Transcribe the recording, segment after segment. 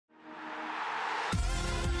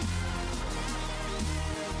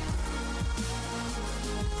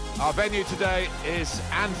Our venue today is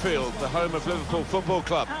Anfield, the home of Liverpool Football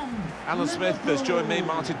Club. Alan Smith has joined me,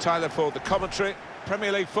 Martin Tyler, for the commentary.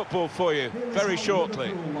 Premier League football for you very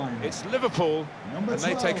shortly. It's Liverpool, and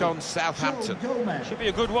they take on Southampton. Should be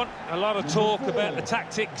a good one. A lot of talk about the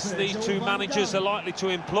tactics these two managers are likely to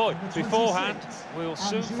employ. Beforehand, we'll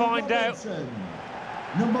soon find out.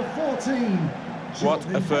 Number 14. What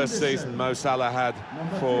a first season Mo Salah had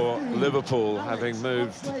for Liverpool, having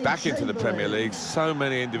moved back into the Premier League. So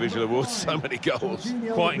many individual awards, so many goals.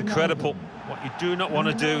 Quite incredible. What you do not want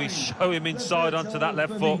to do is show him inside onto that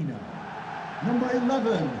left foot. Number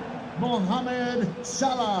 11, Mohamed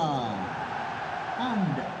Salah.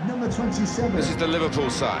 And number 27. This is the Liverpool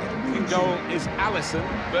side. In goal is Alisson.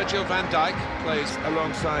 Virgil van Dijk plays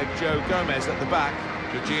alongside Joe Gomez at the back.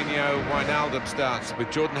 Jorginho Wijnaldum starts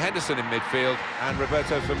with Jordan Henderson in midfield, and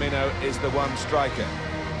Roberto Firmino is the one striker.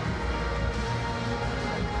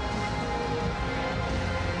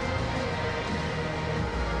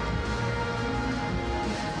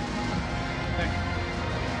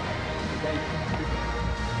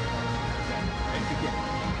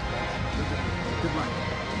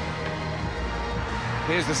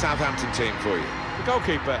 Here's the Southampton team for you. The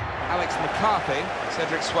goalkeeper, Alex McCarthy.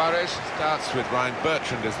 Cedric Suarez starts with Ryan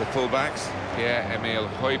Bertrand as the fullbacks. Pierre-Emile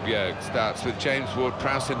Højbjerg starts with James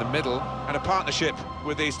Ward-Prowse in the middle, and a partnership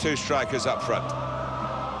with these two strikers up front.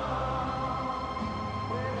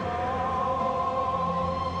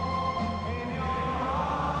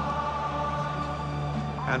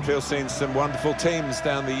 Anfield's seen some wonderful teams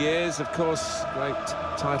down the years, of course, great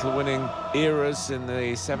title-winning eras in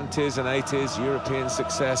the 70s and 80s, European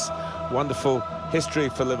success, wonderful history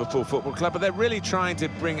for Liverpool Football Club, but they're really trying to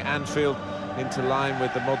bring Anfield into line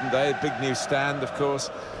with the modern day. Big new stand, of course,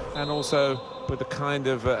 and also with the kind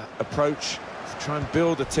of approach to try and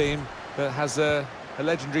build a team that has a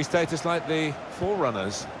legendary status like the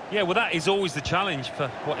Forerunners. Yeah, well, that is always the challenge for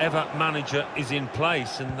whatever manager is in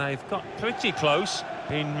place, and they've got pretty close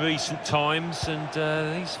in recent times, and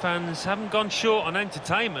these fans haven't gone short on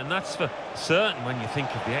entertainment, that's for certain when you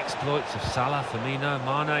think of the exploits of Salah, Firmino,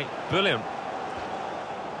 Mane. Brilliant.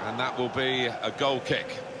 And that will be a goal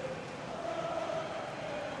kick.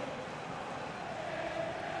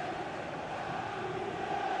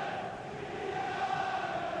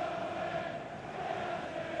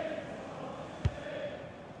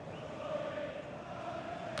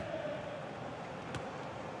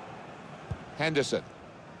 Henderson.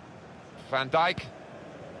 Van Dijk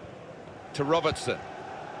to Robertson.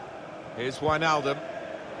 Here's Wijnaldum.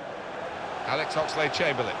 Alex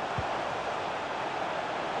Oxlade-Chamberlain.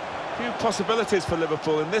 Few possibilities for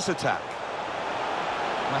Liverpool in this attack.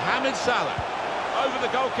 Mohamed Salah over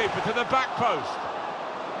the goalkeeper to the back post.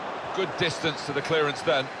 Good distance to the clearance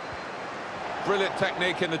then. Brilliant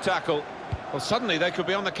technique in the tackle. Well, suddenly they could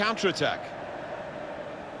be on the counter-attack.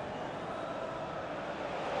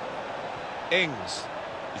 Ings.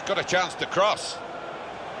 He's got a chance to cross.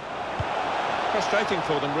 Frustrating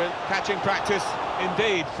for them, really. Catching practice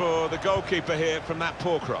indeed for the goalkeeper here from that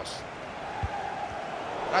poor cross.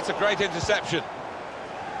 That's a great interception.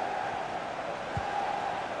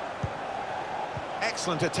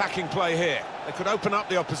 Excellent attacking play here. They could open up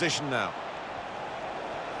the opposition now.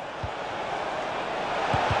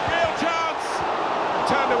 Real chance!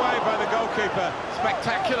 Turned away by the goalkeeper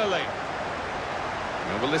spectacularly.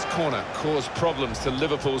 Will this corner cause problems to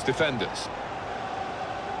Liverpool's defenders?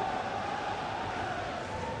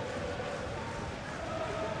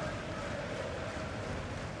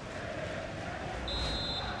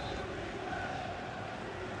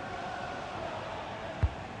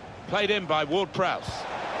 Played in by Ward-Prowse.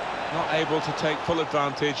 Not able to take full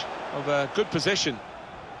advantage of a good position.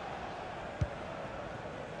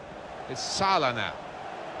 It's Salah now.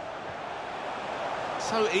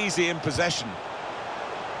 So easy in possession.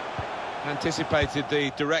 Anticipated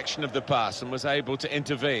the direction of the pass and was able to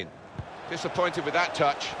intervene. Disappointed with that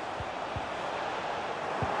touch.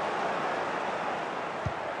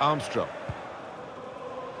 Armstrong.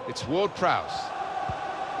 It's Ward-Prowse.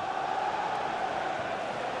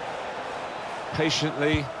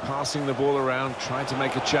 Patiently passing the ball around, trying to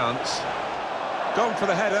make a chance. Gone for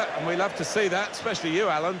the header, and we love to see that, especially you,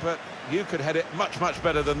 Alan, but you could head it much, much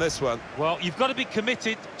better than this one. Well, you've got to be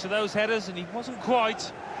committed to those headers, and he wasn't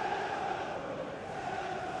quite.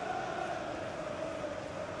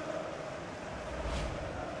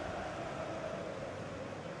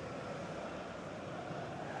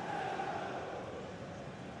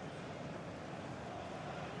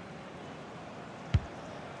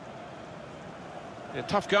 A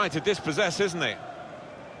tough guy to dispossess, isn't he?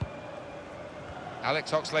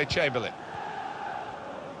 Alex Oxlade-Chamberlain.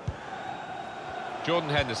 Jordan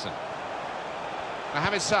Henderson.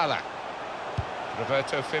 Mohamed Salah.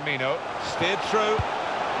 Roberto Firmino. Steered through.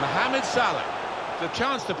 Mohamed Salah. The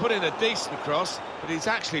chance to put in a decent cross, but he's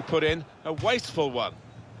actually put in a wasteful one.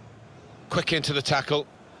 Quick into the tackle,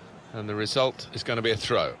 and the result is going to be a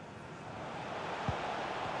throw.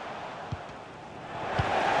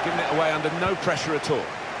 Giving it away under no pressure at all.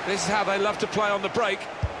 This is how they love to play on the break.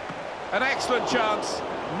 An excellent chance,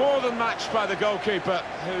 more than matched by the goalkeeper,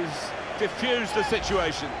 who's diffused the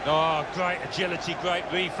situation. Oh, great agility, great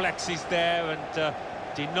reflexes there, and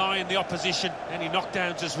denying the opposition any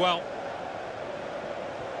knockdowns as well.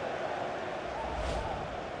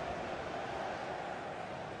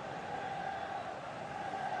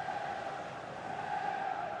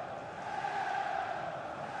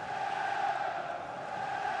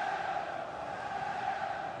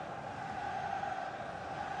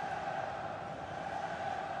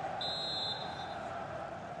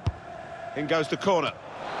 In goes the corner.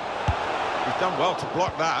 He's done well to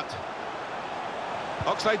block that.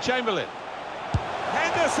 Oxlade-Chamberlain.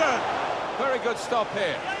 Henderson! Very good stop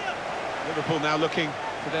here. Liverpool now looking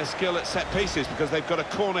for their skill at set pieces because they've got a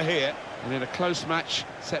corner here. And in a close match,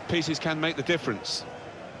 set pieces can make the difference.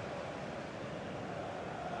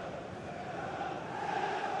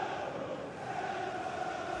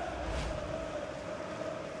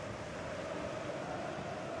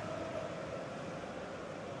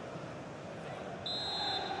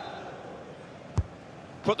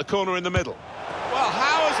 Put the corner in the middle. Well,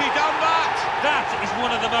 how has he done that? That is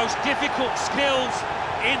one of the most difficult skills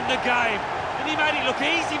in the game. And he made it look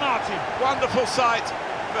easy, Martin. Wonderful sight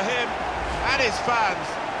for him and his fans.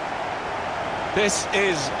 This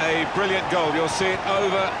is a brilliant goal. You'll see it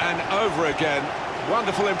over and over again.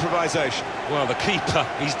 Wonderful improvisation. Well, the keeper,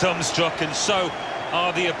 he's dumbstruck, and so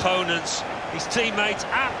are the opponents. His teammates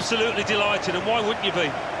absolutely delighted, and why wouldn't you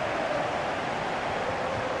be?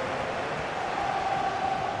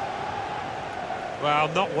 Well,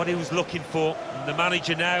 not what he was looking for. And the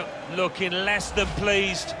manager now looking less than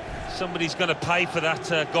pleased. Somebody's going to pay for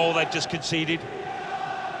that goal they've just conceded.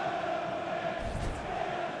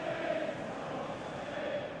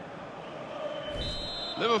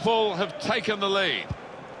 Liverpool have taken the lead.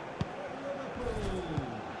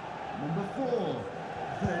 Number 4,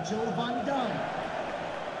 Virgil van Dijk.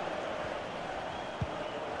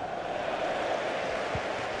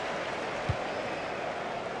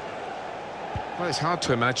 Well, it's hard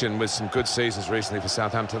to imagine with some good seasons recently for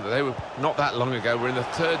Southampton that they were, not that long ago, were in the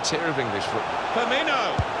third tier of English football.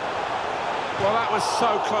 Firmino! Well, that was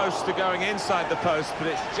so close to going inside the post, but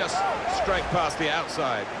it's just straight past the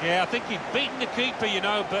outside. Yeah, I think he'd beaten the keeper, you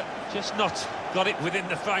know, but just not got it within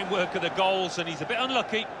the framework of the goals, and he's a bit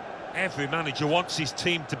unlucky. Every manager wants his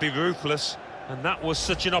team to be ruthless, and that was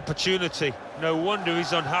such an opportunity. No wonder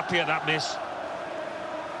he's unhappy at that miss.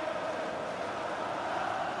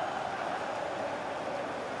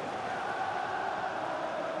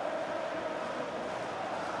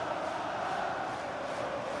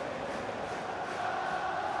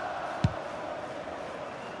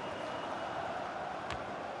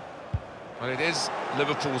 Well, it is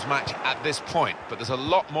Liverpool's match at this point, but there's a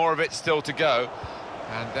lot more of it still to go,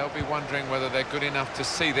 and they'll be wondering whether they're good enough to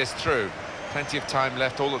see this through. Plenty of time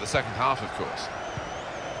left, all of the second half, of course.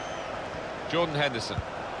 Jordan Henderson.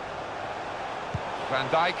 Van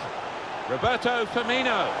Dijk. Roberto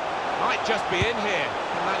Firmino. Might just be in here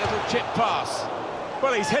from that little chip pass.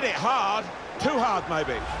 Well, he's hit it hard. Too hard,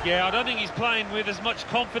 maybe. Yeah, I don't think he's playing with as much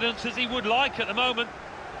confidence as he would like at the moment.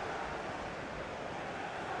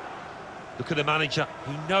 Look at the manager.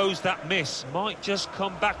 He knows that miss might just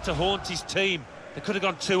come back to haunt his team. They could have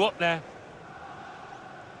gone 2 up there.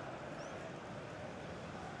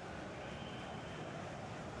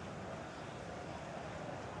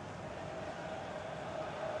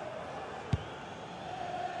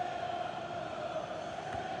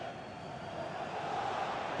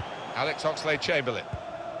 Alex Oxlade-Chamberlain.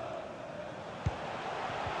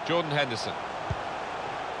 Jordan Henderson.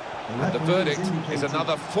 And the verdict is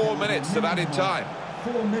another 4 minutes of added time.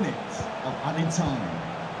 4 minutes of added time.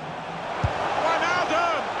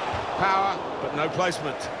 Ronaldo! Power, but no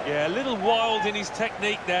placement. Yeah, a little wild in his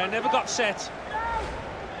technique there, never got set.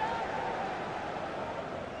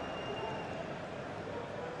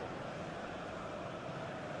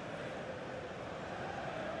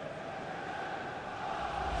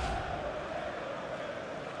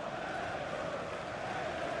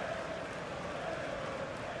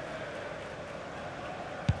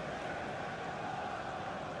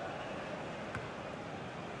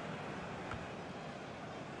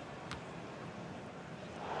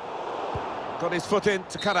 Got his foot in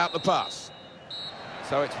to cut out the pass.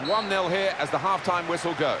 So it's 1-0 here as the half-time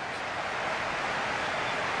whistle goes.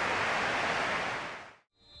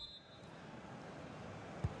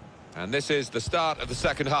 And this is the start of the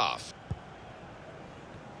second half.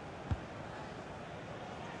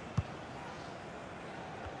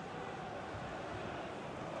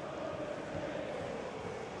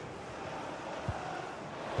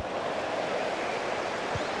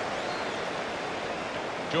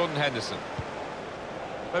 Jordan Henderson.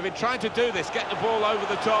 They've been trying to do this, get the ball over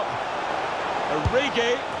the top.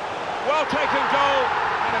 Origi, well taken goal,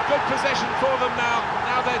 and a good possession for them now.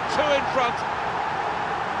 Now they're 2 in front.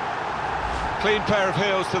 Clean pair of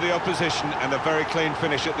heels to the opposition and a very clean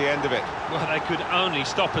finish at the end of it. Well, they could only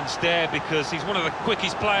stop and stare because he's one of the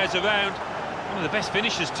quickest players around. One of the best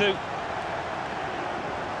finishers too.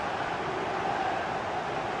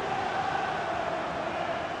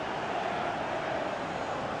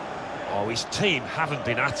 Oh, his team haven't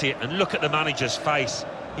been at it, and look at the manager's face.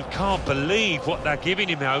 He can't believe what they're giving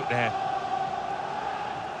him out there.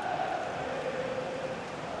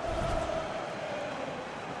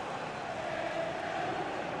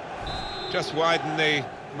 Just widen the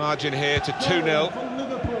margin here to 2-0.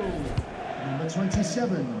 Liverpool, number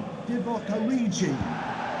 27, Origi.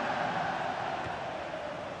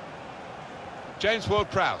 James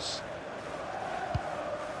Ward-Prowse.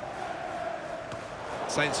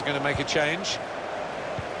 Saints are going to make a change.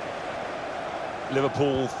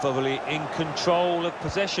 Liverpool thoroughly in control of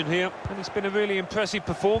possession here, and it's been a really impressive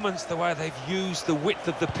performance, the way they've used the width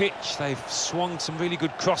of the pitch. They've swung some really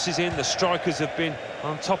good crosses in. The strikers have been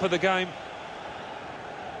on top of the game.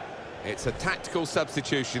 It's a tactical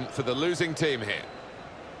substitution for the losing team here.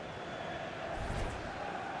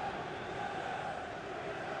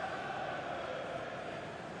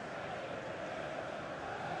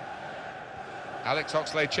 Alex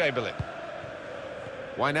Oxlade-Chamberlain.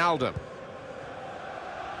 Wijnaldum.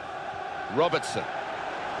 Robertson.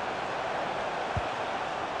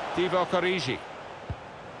 Origi.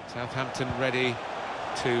 Southampton ready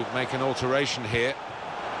to make an alteration here.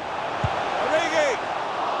 Origi!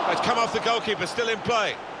 It's come off the goalkeeper, still in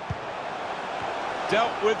play.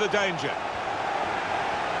 Dealt with the danger.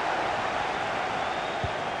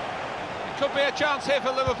 It could be a chance here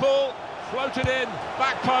for Liverpool. Floated in,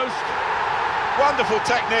 back post. Wonderful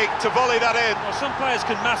technique to volley that in. Well, some players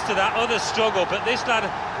can master that, others struggle, but this lad,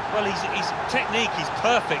 well, his technique is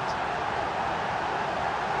perfect.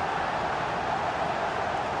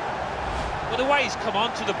 Well, the way he's come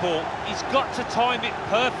onto the ball, he's got to time it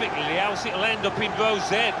perfectly, else it'll end up in row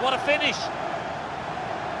Z. What a finish!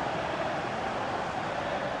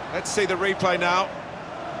 Let's see the replay now.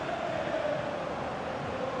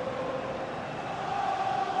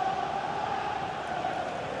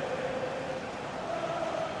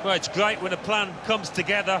 Well, it's great when a plan comes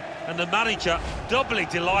together, and the manager doubly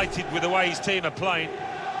delighted with the way his team are playing.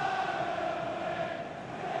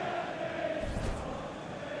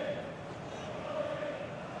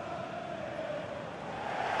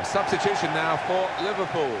 A substitution now for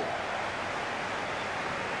Liverpool.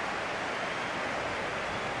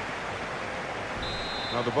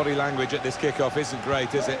 Well, the body language at this kickoff isn't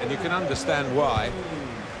great, is it? And you can understand why.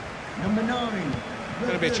 Number 9.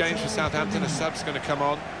 Going to be a change for Southampton. A sub's going to come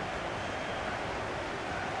on.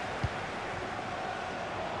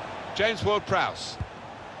 James Ward-Prowse.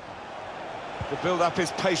 The build-up is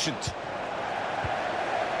patient.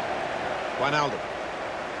 Wijnaldum.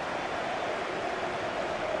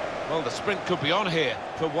 Well, the sprint could be on here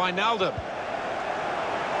for Wijnaldum.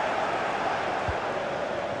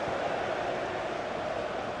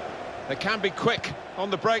 They can be quick on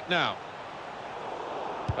the break now.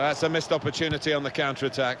 That's a missed opportunity on the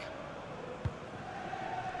counter-attack.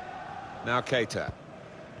 Now Keita.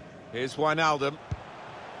 Here's Wijnaldum.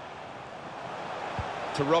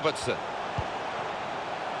 To Robertson.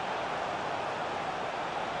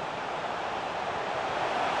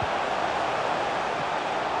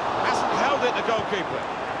 Hasn't held it, the goalkeeper.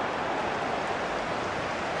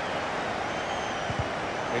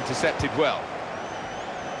 Intercepted well.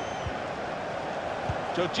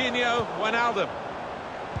 Jorginho Wijnaldum.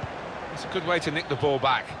 It's a good way to nick the ball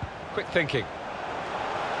back. Quick thinking.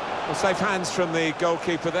 Well, safe hands from the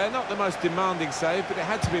goalkeeper there. Not the most demanding save, but it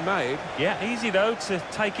had to be made. Yeah, easy though to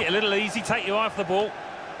take it a little easy, take your eye off the ball.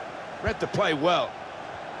 Read the play well.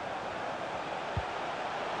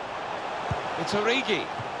 It's Origi.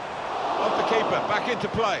 Off the keeper, back into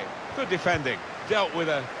play. Good defending. Dealt with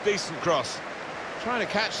a decent cross. Trying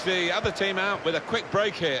to catch the other team out with a quick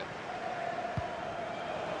break here.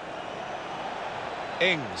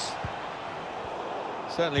 Ings.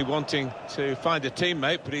 Certainly wanting to find a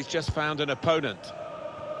teammate, but he's just found an opponent.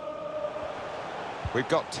 We've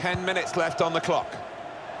got 10 minutes left on the clock.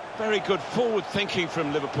 Very good forward thinking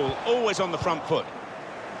from Liverpool, always on the front foot.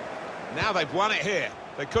 Now they've won it here.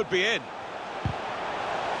 They could be in.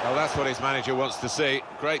 Well, that's what his manager wants to see.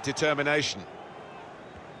 Great determination.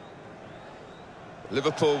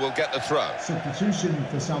 Liverpool will get the throw. Substitution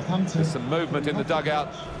for Southampton. There's some movement in the dugout.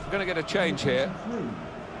 We're going to get a change here.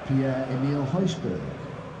 Pierre-Emile Højsberg.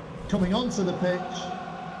 Coming onto the pitch,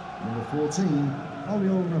 number 14,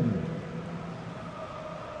 Oriol Romeu.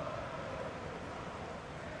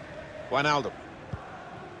 Wijnaldum.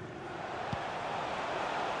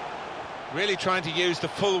 Really trying to use the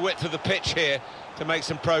full width of the pitch here to make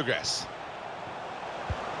some progress.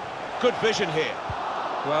 Good vision here.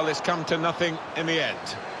 Well, it's come to nothing in the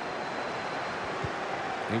end.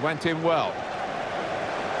 He went in well.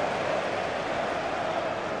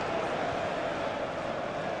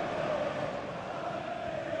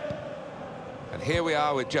 And here we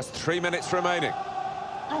are with just 3 minutes remaining.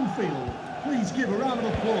 Anfield, please give a round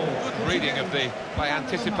of applause. Good reading of the by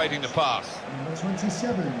anticipating the pass. Number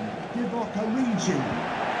 27, Divock Origi.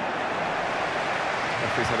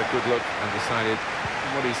 Referee's had a good look and decided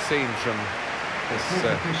what he's seen from this.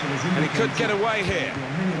 And he could get away here.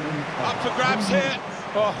 Up for grabs here.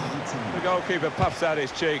 Oh, the goalkeeper puffs out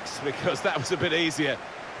his cheeks because that was a bit easier.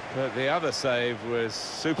 But the other save was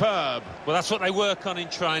superb. Well, that's what they work on in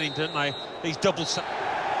training, don't they? These double...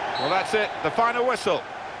 Well, that's it. The final whistle.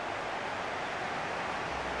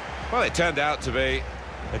 Well, it turned out to be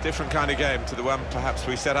a different kind of game to the one perhaps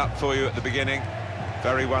we set up for you at the beginning.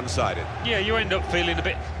 Very one-sided. Yeah, you end up feeling a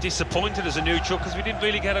bit disappointed as a neutral because we didn't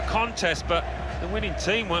really get a contest, but the winning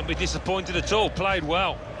team won't be disappointed at all. Played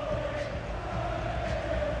well.